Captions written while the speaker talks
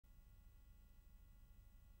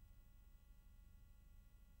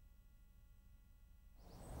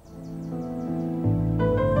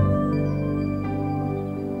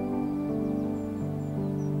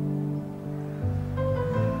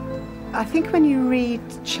I think when you read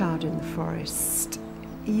Child in the Forest,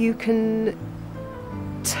 you can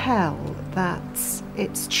tell that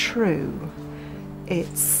it's true.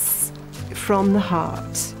 It's from the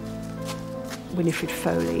heart. Winifred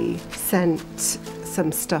Foley sent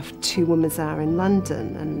some stuff to Woman's Hour in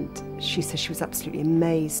London, and she said she was absolutely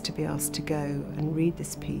amazed to be asked to go and read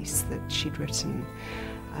this piece that she'd written.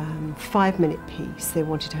 5-minute piece. They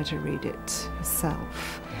wanted her to read it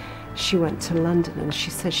herself. She went to London and she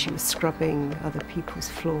said she was scrubbing other people's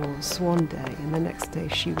floors one day, and the next day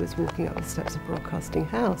she was walking up the steps of Broadcasting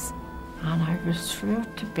House. And I was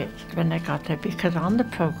thrilled to bits when I got there, because on the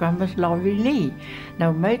programme was Laurie Lee.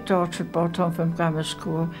 Now, my daughter brought home from grammar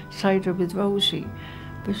school Cider with Rosie,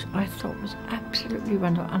 which I thought was absolutely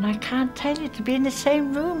wonderful. And I can't tell you, to be in the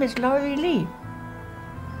same room as Laurie Lee.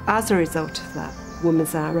 As a result of that,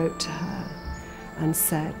 Woman's Hour wrote to her and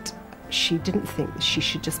said she didn't think that she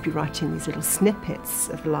should just be writing these little snippets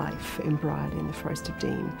of life in Brierley in the Forest of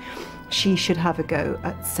Dean. She should have a go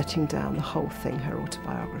at setting down the whole thing, her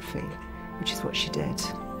autobiography, which is what she did.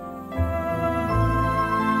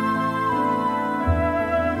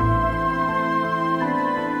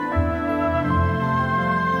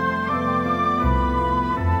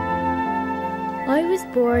 I was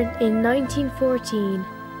born in 1914,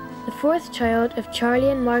 the fourth child of Charlie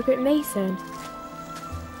and Margaret Mason.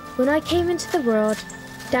 When I came into the world,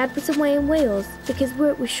 Dad was away in Wales because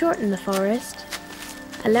work was short in the forest.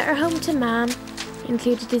 A letter home to Mam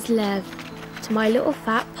included his love to my little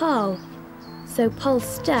fat Paul. So Paul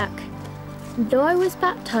stuck. Though I was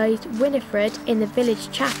baptised Winifred in the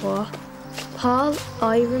village chapel, Paul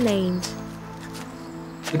I remained.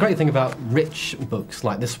 The great thing about rich books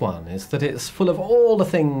like this one is that it's full of all the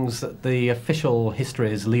things that the official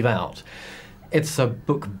histories leave out. It's a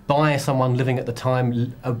book by someone living at the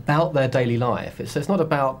time about their daily life. It's not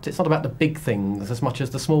about the big things as much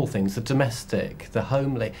as the small things, the domestic, the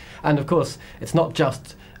homely. And of course, it's not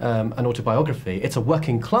just an autobiography, it's a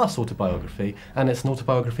working class autobiography, and it's an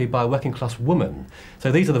autobiography by a working class woman.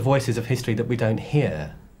 So these are the voices of history that we don't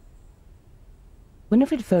hear.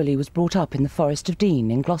 Winifred Foley was brought up in the Forest of Dean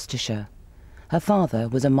in Gloucestershire. Her father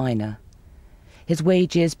was a miner. His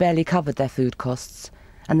wages barely covered their food costs,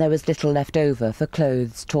 and there was little left over for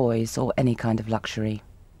clothes, toys, or any kind of luxury.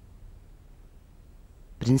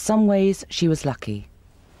 But in some ways she was lucky.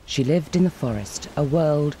 She lived in the forest, a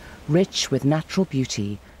world rich with natural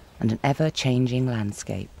beauty and an ever-changing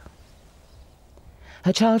landscape.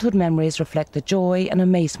 Her childhood memories reflect the joy and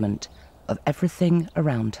amazement of everything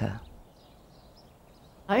around her.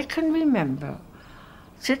 I can remember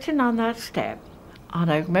sitting on that step, and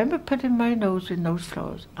I remember putting my nose in those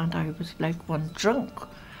floors, and I was like one drunk.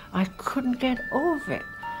 I couldn't get over it.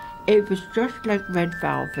 It was just like red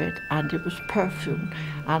velvet, and it was perfumed,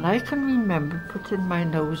 and I can remember putting my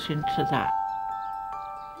nose into that.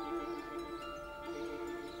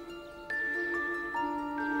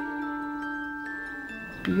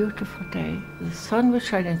 Beautiful day. The sun was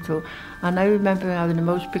shining through, and I remember having the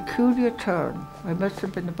most peculiar turn. I must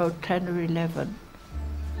have been about 10 or 11,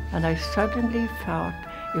 and I suddenly felt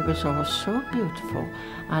it was all so beautiful,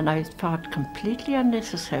 and I thought completely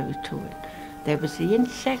unnecessary to it. There was the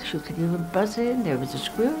insects, you could even buzz in, there was the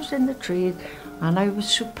squirrels in the trees, and I was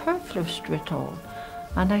superfluous to it all.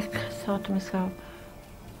 And I thought to myself,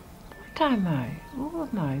 what am I? Who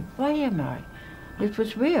am I? Why am I? It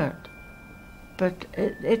was weird. But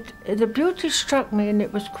the beauty struck me, and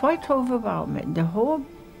it was quite overwhelming.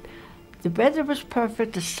 The weather was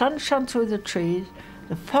perfect, the sun shone through the trees,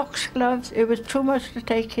 the foxgloves, it was too much to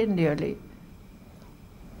take in nearly.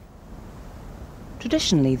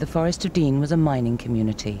 Traditionally, the Forest of Dean was a mining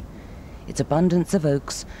community. Its abundance of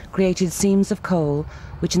oaks created seams of coal,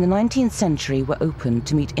 which in the 19th century were opened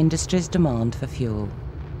to meet industry's demand for fuel.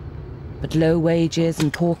 But low wages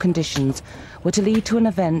and poor conditions were to lead to an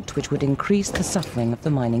event which would increase the suffering of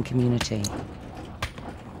the mining community.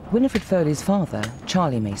 Winifred Foley's father,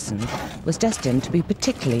 Charlie Mason, was destined to be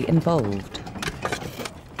particularly involved.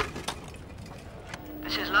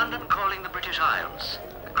 This is London calling the British Isles.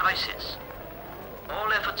 A crisis.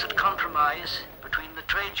 All efforts at compromise between the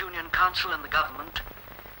Trade Union Council and the government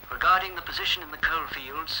regarding the position in the coal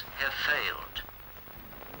fields have failed.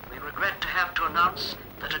 We regret to have to announce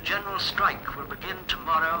that a general strike will begin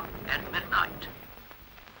tomorrow at midnight.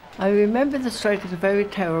 I remember the strike as a very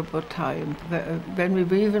terrible time, when we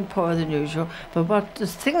were even poorer than usual. But the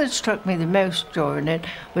thing that struck me the most during it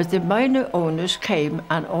was the miner owners came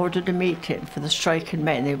and ordered a meeting for the striking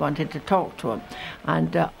men. They wanted to talk to them.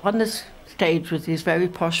 And on the stage was these very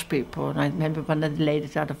posh people, and I remember one of the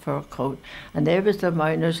ladies had a fur coat, and there was the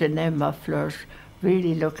miners in their mufflers,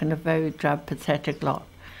 really looking a very drab, pathetic lot.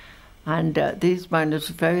 And these miners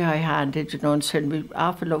were very high-handed, you know, and said,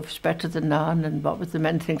 half a loaf's better than none, and what was the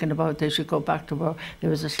men thinking about? They should go back to work. There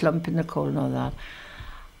was a slump in the coal and all that.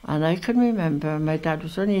 And I can remember my dad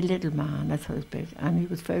was only a little man, I thought he was big, and he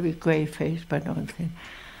was very grey-faced by now and then.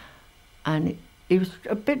 And he was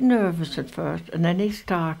a bit nervous at first, and then he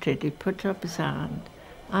put up his hand,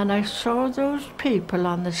 and I saw those people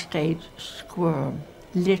on the stage squirm.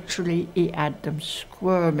 Literally, he had them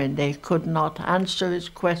squirming. They could not answer his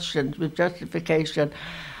questions with justification.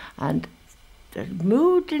 And the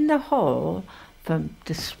mood in the hall, from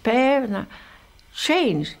despair and that,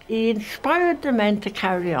 changed. He inspired the men to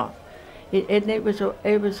carry on. It was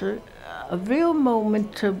a real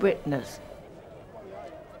moment to witness.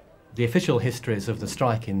 The official histories of the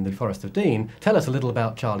strike in the Forest of Dean tell us a little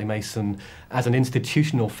about Charlie Mason as an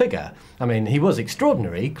institutional figure. I mean, he was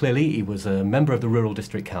extraordinary, clearly. He was a member of the Rural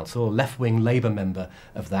District Council, a left-wing Labour member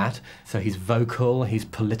of that. So he's vocal, he's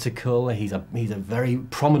political, he's a very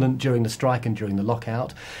prominent during the strike and during the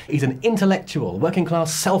lockout. He's an intellectual,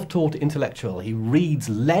 working-class, self-taught intellectual. He reads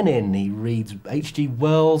Lenin, he reads H.G.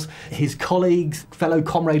 Wells. His colleagues, fellow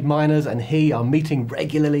comrade miners, and he are meeting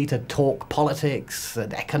regularly to talk politics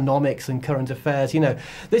and economics and current affairs. You know,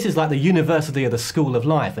 this is like the university of the school of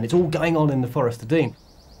life, and it's all going on in the Forest of Dean.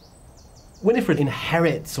 Winifred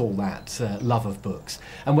inherits all that love of books,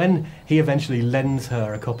 and when he eventually lends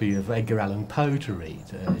her a copy of Edgar Allan Poe to read,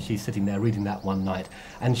 she's sitting there reading that one night,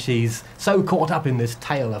 and she's so caught up in this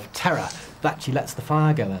tale of terror that she lets the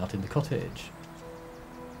fire go out in the cottage.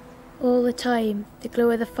 All the time, the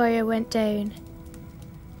glow of the fire went down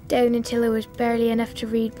until there was barely enough to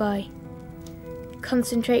read by.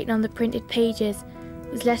 Concentrating on the printed pages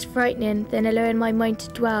was less frightening than allowing my mind to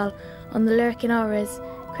dwell on the lurking horrors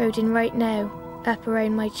crowding right now up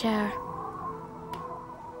around my chair.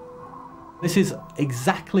 This is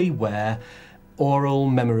exactly where oral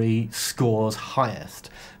memory scores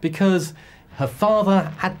highest, because her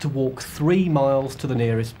father had to walk 3 miles to the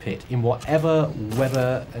nearest pit in whatever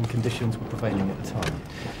weather and conditions were prevailing at the time.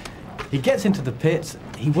 He gets into the pit,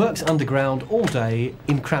 he works underground all day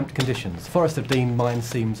in cramped conditions. Forest of Dean mine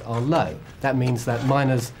seams are low. That means that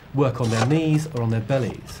miners work on their knees or on their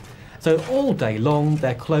bellies. So all day long,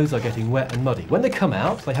 their clothes are getting wet and muddy. When they come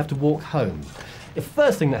out, they have to walk home. The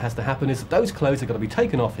first thing that has to happen is that those clothes have got to be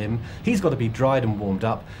taken off him, he's got to be dried and warmed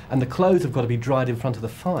up, and the clothes have got to be dried in front of the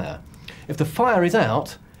fire. If the fire is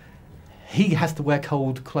out, he has to wear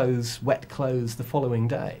cold clothes, wet clothes the following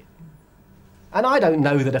day. And I don't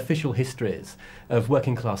know that official histories of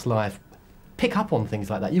working class life pick up on things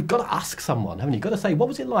like that. You've got to ask someone, haven't you? You've got to say, what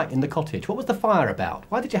was it like in the cottage? What was the fire about?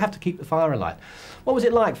 Why did you have to keep the fire alight? What was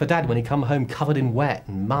it like for Dad when he come home covered in wet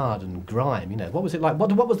and mud and grime? You know, what was it like?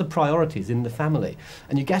 What was the priorities in the family?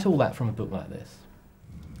 And you get all that from a book like this.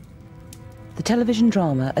 The television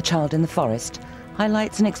drama A Child in the Forest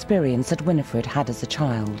highlights an experience that Winifred had as a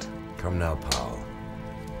child. Come now, pal.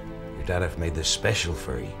 Your dad have made this special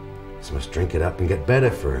for you. So must drink it up and get better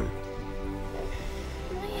for him.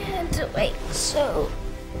 I had to wait so.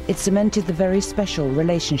 It cemented the very special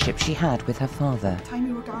relationship she had with her father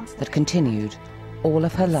that continued all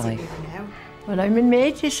of her life. Well, I'm in my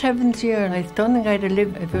 87th year, and I don't think I'd have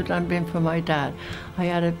lived if it hadn't been for my dad. I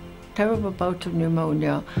had a terrible bout of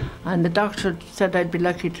pneumonia, and the doctor said I'd be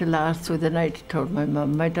lucky to last through the night, he told my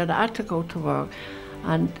mum. My dad had to go to work,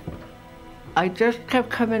 and I just kept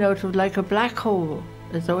coming out of like a black hole.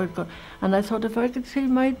 As though I'd go, and I thought, if I could see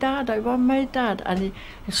my dad, I want my dad. And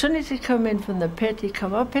as soon as he come in from the pit, he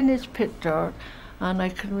come up in his pit door, and I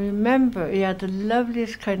can remember he had the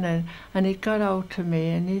loveliest kind of, and he got out to me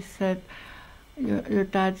and he said, your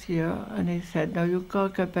dad's here. And he said, no, you've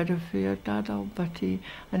got to get better for your dad, oh, Betty.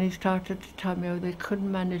 And he started to tell me how they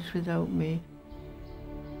couldn't manage without me.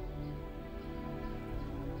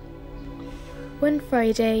 One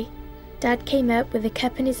Friday, Dad came up with a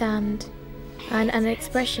cup in his hand and an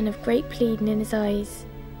expression of great pleading in his eyes.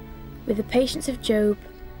 With the patience of Job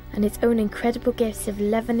and his own incredible gifts of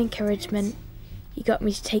love and encouragement, he got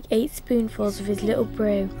me to take 8 spoonfuls of his little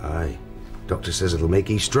brew. Aye. Doctor says it'll make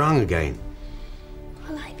you strong again.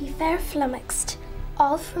 Will I be fair flummoxed?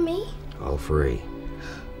 All for me? All free.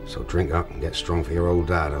 So drink up and get strong for your old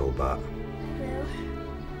dad, old bat. No.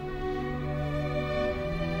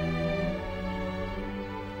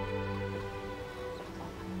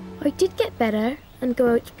 I did get better and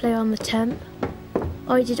go out to play on the tump.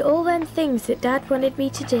 I did all them things that Dad wanted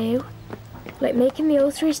me to do, like making the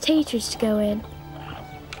oath for his taters to go in.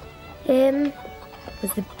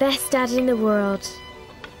 Was the best dad in the world.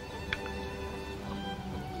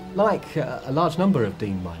 Like a large number of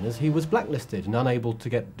Dean miners, he was blacklisted and unable to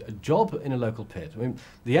get a job in a local pit. I mean,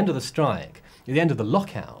 the end of the strike, the end of the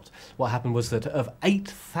lockout, what happened was that of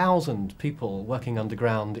 8,000 people working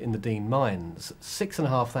underground in the Dean mines,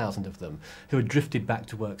 6,500 of them, who had drifted back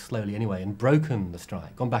to work slowly anyway and broken the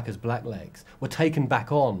strike, gone back as blacklegs, were taken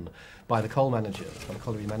back on by the coal managers, by the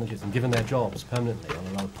colliery managers, and given their jobs permanently on a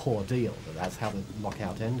rather poor deal. That's how the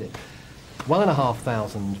lockout ended.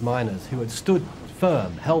 1,500 miners who had stood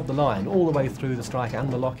firm, held the line all the way through the strike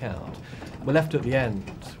and the lockout, were left at the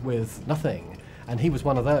end with nothing, and he was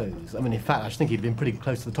one of those. I mean, in fact, I think he'd been pretty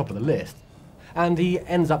close to the top of the list. And he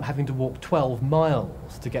ends up having to walk 12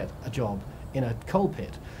 miles to get a job in a coal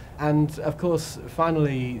pit, and, of course,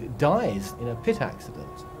 finally dies in a pit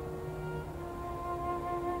accident.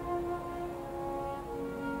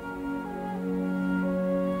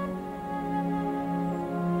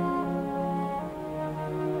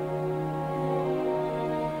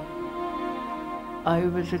 I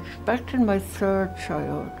was expecting my third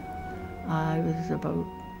child. I was about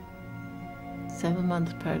 7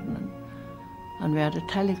 months pregnant, and we had a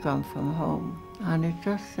telegram from home, and it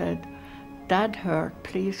just said, "Dad hurt,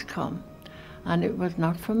 please come." And it was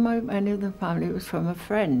not from any of the family, it was from a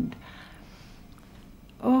friend.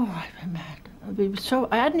 Oh, I was mad.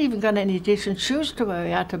 I hadn't even got any decent shoes to wear. I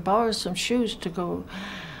had to borrow some shoes to go.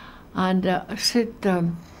 And I said,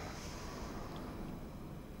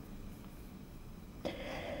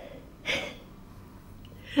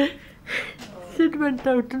 Sid went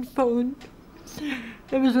out and phoned.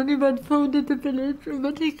 There was only one phone in the village, and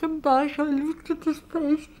when he came back, I looked at his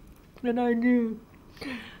face, and I knew.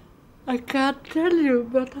 I can't tell you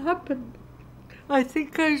what happened. I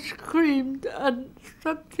think I screamed, and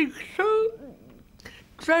something so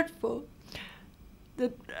dreadful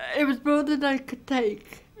that it was more than I could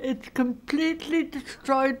take. It completely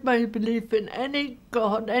destroyed my belief in any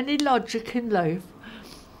God, any logic in life.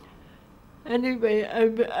 Anyway,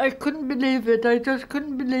 I couldn't believe it. I just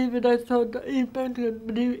couldn't believe it. I thought he'd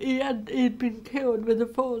been killed with a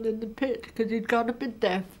fall in the pit because he'd got a bit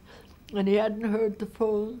deaf and he hadn't heard the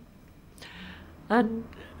fall. And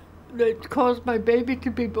it caused my baby to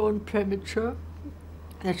be born premature.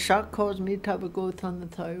 The shock caused me to have a growth on the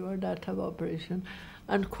thyroid. I had to have operation.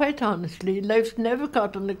 And quite honestly, life's never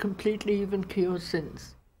gotten a completely even cure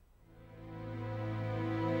since.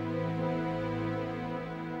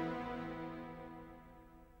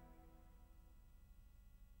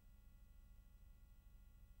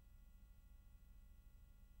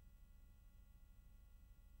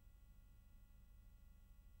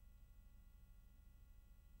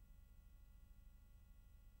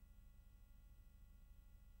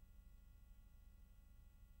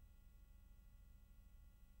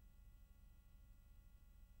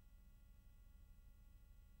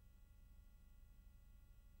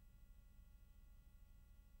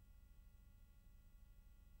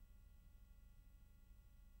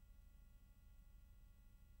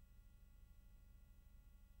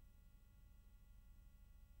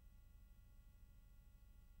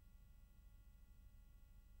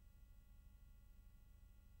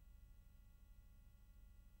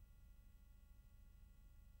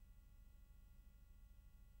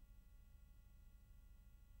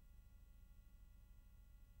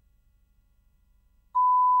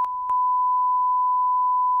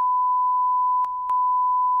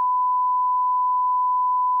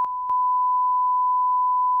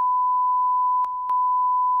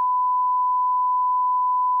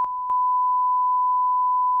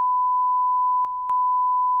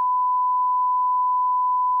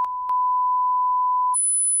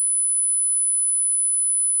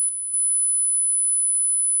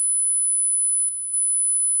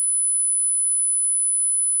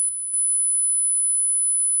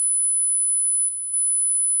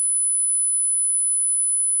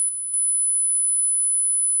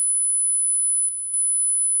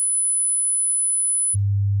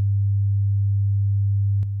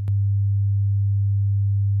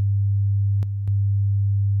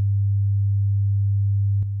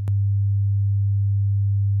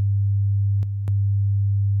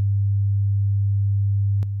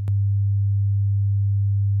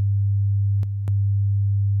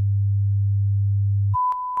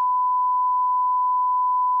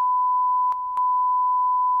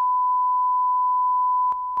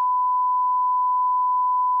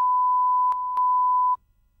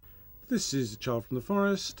 This is The Child from the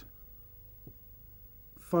Forest.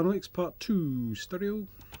 Final Mix Part 2, stereo.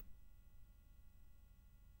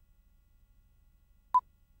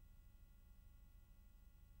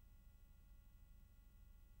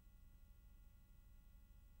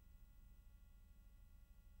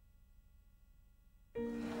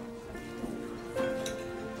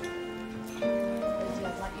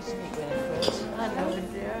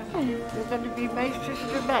 be my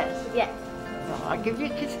sister Beth? Yes. Oh, I'll give you a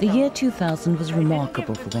kiss. The year 2000 was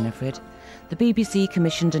remarkable for Winifred. The BBC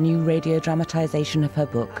commissioned a new radio dramatisation of her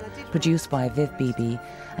book, produced by Viv Beebe,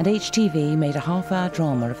 and HTV made a half-hour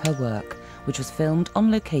drama of her work, which was filmed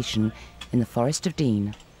on location in the Forest of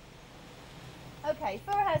Dean. OK,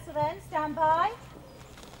 for rehearsal then, stand by.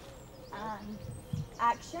 And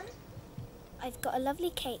action. I've got a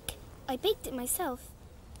lovely cake. I baked it myself.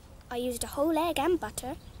 I used a whole egg and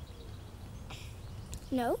butter.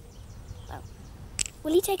 No? Well,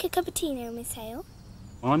 will you take a cup of tea now, Miss Hale?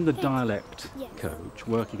 I'm the dialect Yes. coach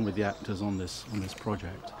working with the actors on this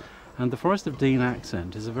project. And the Forest of Dean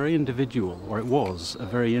accent is a very individual, or it was a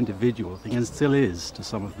very individual thing, and still is to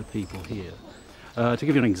some of the people here. To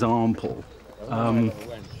give you an example,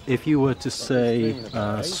 if you were to say,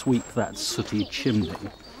 sweep that sooty chimney,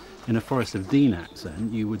 in a Forest of Dean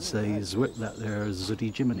accent, you would say, zwip that there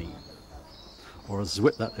zooty chimney, or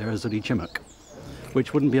zwip that there zooty chimmock,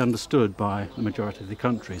 which wouldn't be understood by the majority of the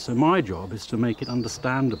country. So my job is to make it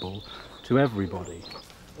understandable to everybody.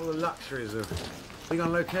 All the luxuries of being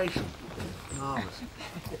on location. Marvellous.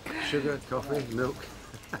 Sugar, coffee, milk.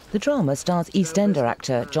 The drama stars EastEnder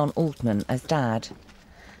actor John Altman as Dad.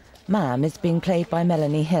 Mam is being played by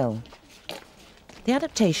Melanie Hill. The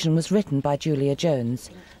adaptation was written by Julia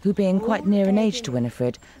Jones, who, being quite near in age to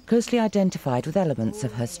Winifred, closely identified with elements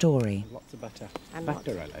of her story. Lots of butter.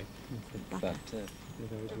 Butter, I like. But,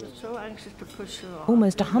 So anxious to push her on.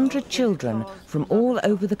 Almost 100 children from all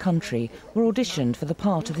over the country were auditioned for the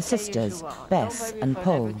part of the sisters, Bess and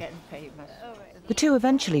Pole. The two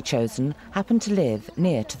eventually chosen happened to live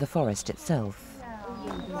near to the forest itself.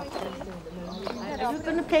 Are you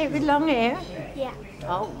going to play with long hair? Yeah.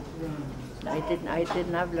 Oh, I didn't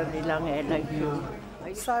have lovely long hair like you.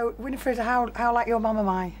 So, Winifred, how like your mum am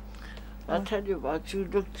I? I'll tell you what, you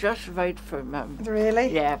look just right for Mum.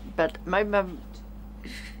 Really? Yeah, but my mum,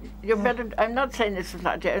 you're better, I'm not saying this is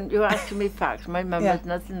like, you're asking me facts. My mum was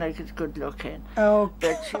nothing like as good looking. Oh,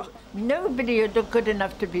 but nobody would look good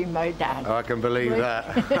enough to be my dad. Oh, I can believe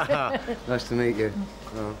that. Nice to meet you.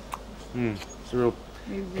 Oh. It's a real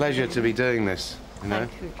pleasure to be doing this, you know.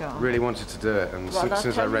 Thank you, John. Really wanted to do it, and Well,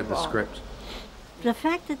 since I read the script. The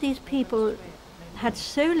fact that these people had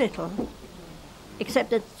so little,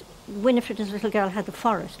 except that Winifred as a little girl had the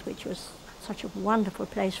forest, which was such a wonderful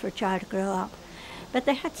place for a child to grow up. But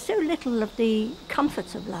they had so little of the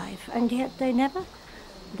comforts of life, and yet they never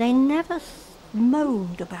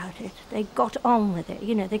moaned about it. They got on with it,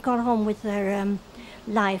 you know, they got on with their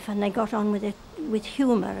life, and they got on with it with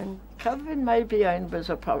humour. And Covering my behind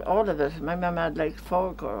was a problem. All of us, my mum had like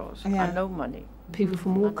 4 girls and no money. People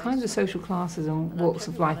from all kinds of social classes and walks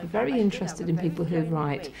of life are very interested in people who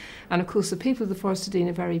write. And of course the people of the Forest of Dean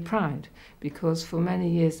are very proud, because for many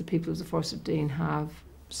years the people of the Forest of Dean have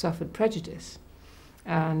suffered prejudice.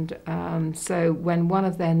 And so when one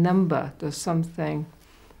of their number does something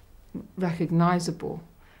recognisable,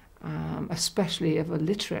 especially of a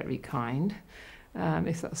literary kind,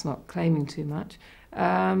 if that's not claiming too much,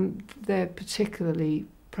 they're particularly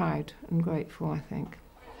proud and grateful, I think.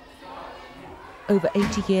 Over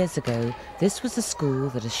 80 years ago, this was the school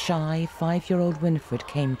that a shy 5-year-old Winifred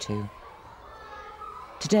came to.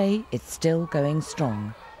 Today, it's still going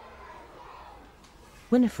strong.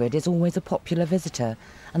 Winifred is always a popular visitor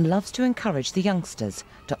and loves to encourage the youngsters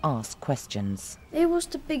to ask questions. Who was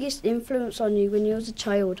the biggest influence on you when you was a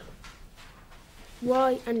child?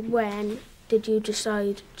 Why and when did you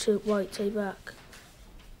decide to write a book?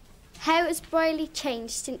 How has Briley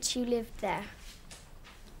changed since you lived there?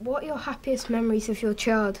 What are your happiest memories of your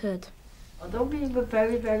childhood? Although we were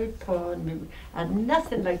very, very poor and we had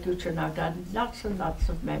nothing like you turn out, I had lots and lots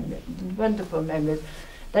of memories, wonderful memories.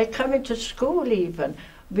 Like coming to school even.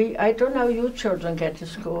 I don't know how you children get to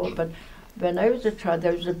school, but when I was a child,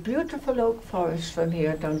 there was a beautiful oak forest from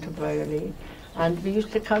here down to Briley, and we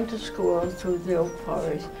used to come to school through the oak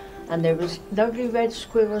forest, and there was lovely red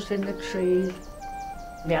squirrels in the trees.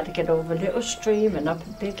 We had to get over a little stream and up a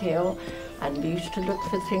big hill, and we used to look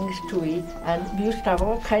for things to eat, and we used to have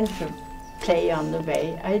all kinds of play on the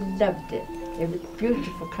way. I loved it. It was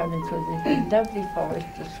beautiful coming through this lovely forest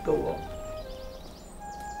to school.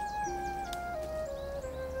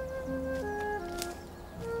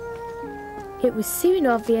 It was soon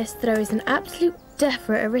obvious that I was an absolute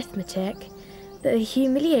duffer at arithmetic, but the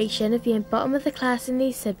humiliation of being bottom of the class in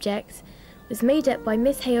these subjects was made up by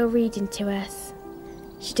Miss Hale reading to us.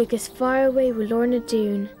 She took us far away with Lorna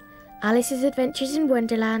Doone, Alice's Adventures in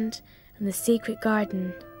Wonderland, and The Secret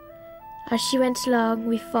Garden. As she went along,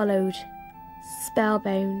 we followed,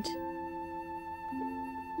 spellbound.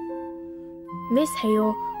 Miss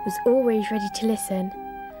Hale was always ready to listen.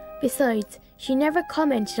 Besides, She never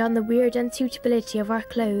commented on the weird unsuitability of our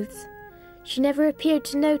clothes. She never appeared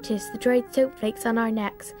to notice the dried soap flakes on our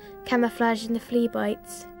necks, camouflaging the flea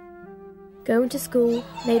bites. Going to school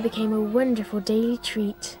now became a wonderful daily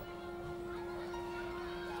treat.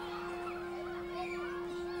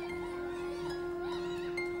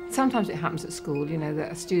 Sometimes it happens at school, you know,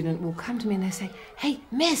 that a student will come to me and they say, "Hey,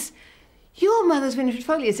 miss, your mother's Winifred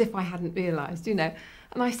Foley," as if I hadn't realised, you know.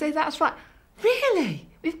 And I say, "That's right." "Really?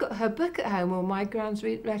 We've got her book at home," or "My gran's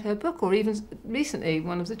read her book," or even recently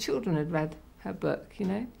one of the children had read her book, you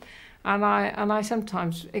know. And I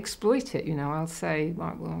sometimes exploit it, you know. I'll say,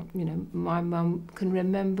 right, well, you know, my mum can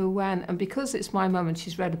remember when, and because it's my mum and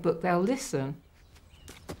she's read a book, they'll listen.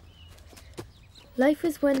 Life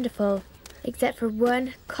was wonderful, except for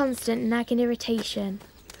one constant nagging irritation: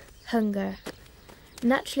 hunger.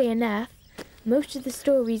 Naturally enough, most of the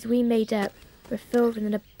stories we made up were filled with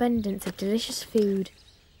an abundance of delicious food.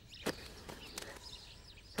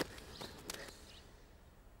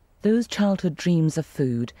 Those childhood dreams of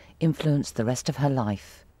food influenced the rest of her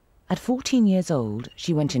life. At 14 years old,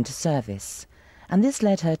 she went into service, and this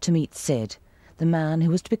led her to meet Sid, the man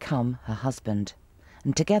who was to become her husband.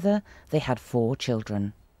 And together they had 4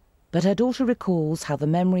 children. But her daughter recalls how the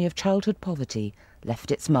memory of childhood poverty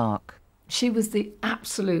left its mark. She was the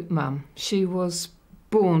absolute mum. She was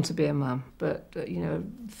born to be a mum, but, you know,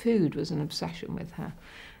 food was an obsession with her.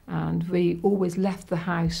 And we always left the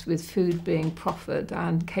house with food being proffered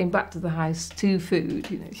and came back to the house to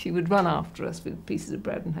food. You know, she would run after us with pieces of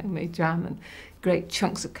bread and homemade jam and great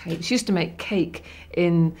chunks of cake. She used to make cake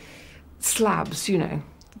in slabs, you know,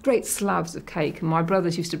 great slabs of cake. And my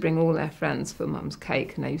brothers used to bring all their friends for mum's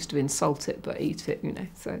cake, and they used to insult it but eat it, you know,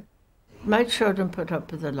 so. My children put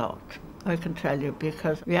up with a lot, I can tell you,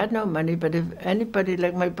 because we had no money, but if anybody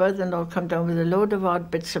like my brother-in-law come down with a load of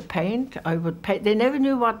odd bits of paint, I would pay. They never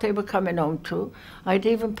knew what they were coming home to. I'd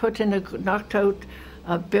even put in a knocked out,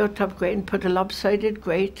 built-up grate and put a lopsided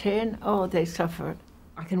grate in. Oh, they suffered.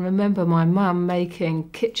 I can remember my mum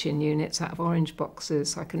making kitchen units out of orange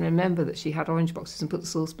boxes. I can remember that she had orange boxes and put the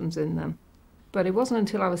saucepans in them. But it wasn't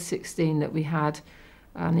until I was 16 that we had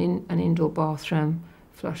an indoor bathroom,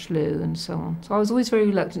 flush loo and so on. So I was always very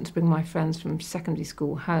reluctant to bring my friends from secondary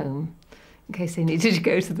school home in case they needed to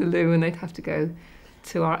go to the loo and they'd have to go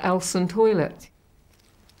to our Elson toilet.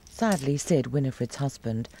 Sadly, Sid, Winifred's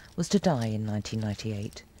husband, was to die in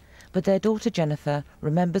 1998, but their daughter Jennifer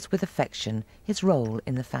remembers with affection his role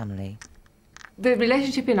in the family. The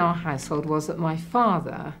relationship in our household was that my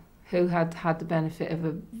father, who had had the benefit of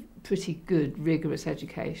a pretty good, rigorous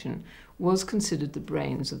education, was considered the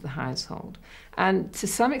brains of the household. And to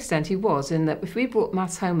some extent he was, in that if we brought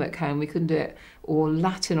maths homework home, we couldn't do it, or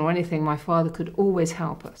Latin or anything, my father could always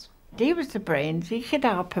help us. He was the brains. He could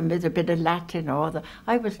help him with a bit of Latin or the...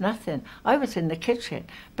 I was nothing. I was in the kitchen.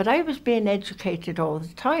 But I was being educated all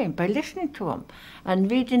the time by listening to him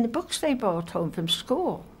and reading the books they brought home from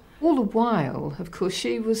school. All the while, of course,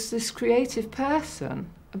 she was this creative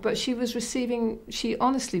person, but she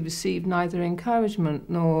honestly received neither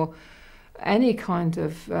encouragement nor any kind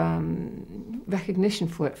of recognition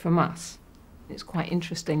for it from us. It's quite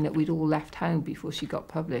interesting that we'd all left home before she got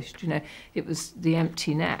published. You know, it was the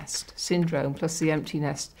empty nest syndrome plus the empty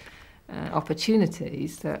nest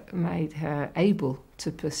opportunities that made her able to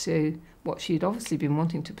pursue what she'd obviously been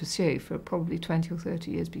wanting to pursue for probably 20 or 30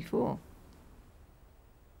 years before.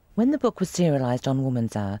 When the book was serialised on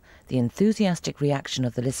Woman's Hour, the enthusiastic reaction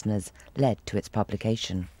of the listeners led to its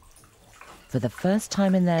publication. For the first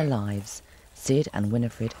time in their lives, Sid and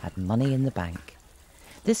Winifred had money in the bank.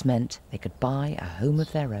 This meant they could buy a home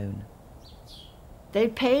of their own. They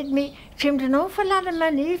paid me, seemed an awful lot of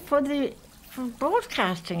money for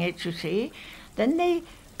broadcasting it, you see. Then they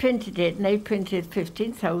printed it, and they printed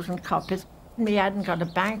 15,000 copies. We hadn't got a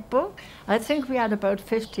bank book. I think we had about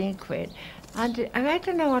 15 quid. And I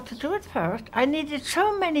didn't know what to do at first. I needed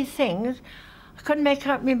so many things. I couldn't make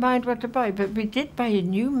up my mind what to buy, but we did buy a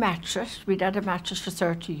new mattress. We'd had a mattress for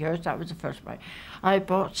 30 years. That was the first buy. I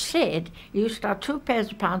bought Sid. He used to have 2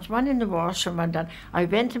 pairs of pants, one in the washroom, and then I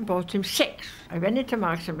went and bought him 6. I went into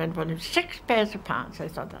Marks and bought him 6 pairs of pants. I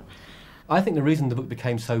thought that. I think the reason the book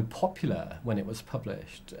became so popular when it was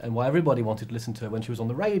published, and why everybody wanted to listen to her when she was on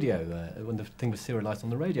the radio, when the thing was serialised on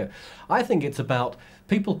the radio, I think it's about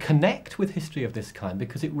people connect with history of this kind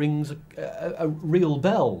because it rings real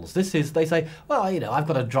bells. This is, they say, well, you know, I've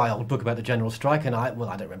got a dry old book about the general strike, and I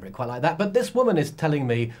don't remember it quite like that, but this woman is telling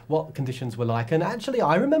me what conditions were like, and actually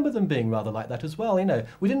I remember them being rather like that as well. You know,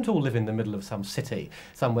 we didn't all live in the middle of some city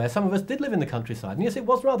somewhere. Some of us did live in the countryside, and yes, it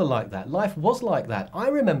was rather like that. Life was like that. I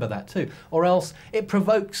remember that too. or else it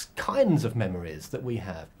provokes kinds of memories that we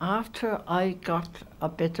have. After I got a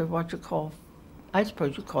bit of what you call, I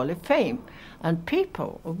suppose you call it fame, and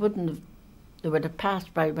people they would have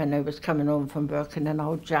passed by when I was coming home from work in an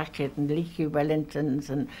old jacket and leaky Wellingtons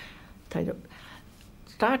and tied up.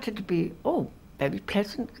 Started to be, very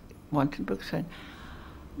pleasant, wanting books.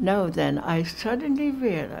 Now then, I suddenly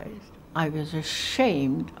realised I was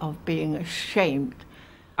ashamed of being ashamed.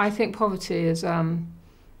 I think poverty is a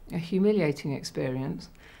humiliating experience,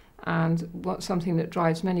 and something that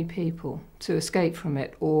drives many people to escape from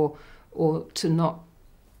it or to not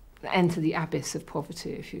enter the abyss of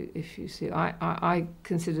poverty. If you see, I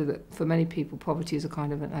consider that for many people poverty is a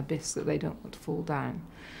kind of an abyss that they don't want to fall down.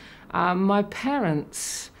 My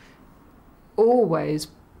parents always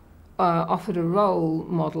offered a role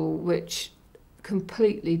model which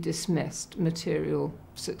completely dismissed material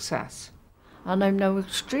success. And I'm now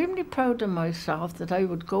extremely proud of myself that I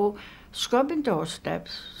would go scrubbing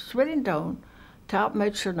doorsteps, swilling down, to help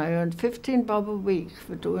make sure I earned 15 bob a week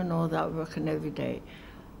for doing all that working every day.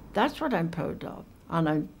 That's what I'm proud of. And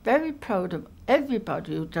I'm very proud of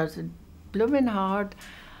everybody who does it blooming hard,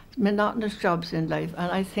 monotonous jobs in life.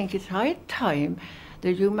 And I think it's high time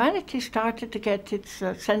that humanity started to get its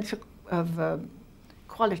sense of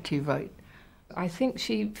quality right. I think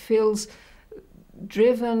she feels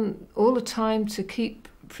driven all the time to keep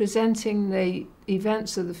presenting the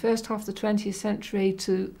events of the first half of the 20th century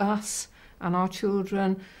to us and our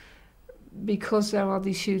children, because there are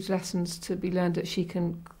these huge lessons to be learned that she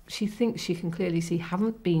thinks she can clearly see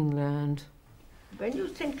haven't been learned. When you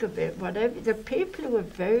think of it, the people who are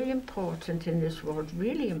very important in this world,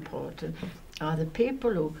 really important, are the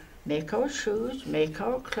people who make our shoes, make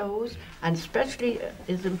our clothes, and especially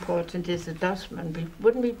as important is the dustman.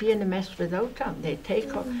 Wouldn't we be in a mess without them? They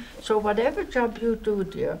take off. So whatever job you do,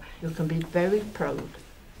 dear, you can be very proud,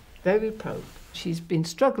 very proud. She's been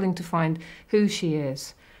struggling to find who she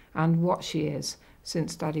is and what she is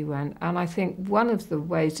since Daddy went. And I think one of the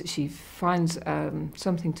ways that she finds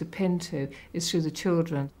something to pin to is through the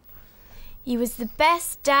children. He was the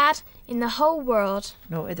best dad in the whole world.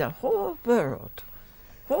 No, in the whole world.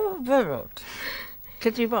 Whole world.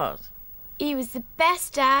 Because he was. He was the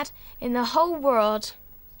best dad in the whole world.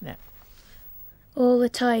 Yeah. All the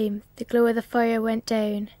time, the glow of the fire went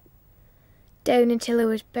down. Down until it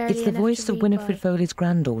was barely It's the voice of Winifred Foley's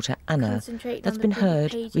granddaughter, Anna, that's been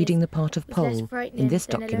heard reading the part of Pole in this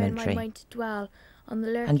documentary.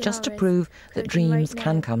 And just to prove that dreams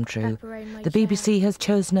can come true, the BBC has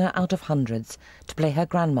chosen her out of hundreds to play her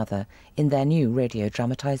grandmother in their new radio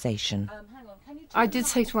dramatisation. I did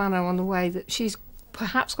say to Anna on the way that she's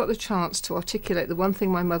perhaps got the chance to articulate the one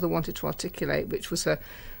thing my mother wanted to articulate, which was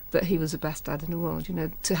that he was the best dad in the world. You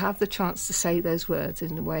know, to have the chance to say those words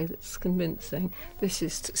in a way that's convincing. This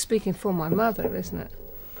is speaking for my mother, isn't it?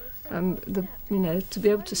 To be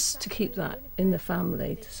able to keep that in the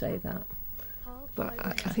family, to say that. But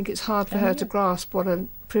I think it's hard for her to grasp what a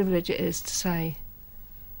privilege it is to say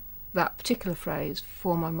that particular phrase,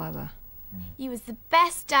 for my mother. He was the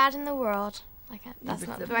best dad in the world. That's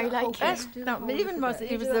not very like best, he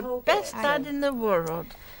was the best dad in the world.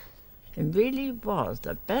 He really was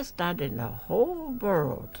the best dad in the whole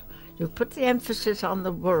world. You put the emphasis on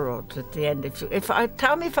the world at the end.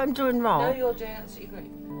 Tell me if I'm doing wrong. No, you're doing absolutely great.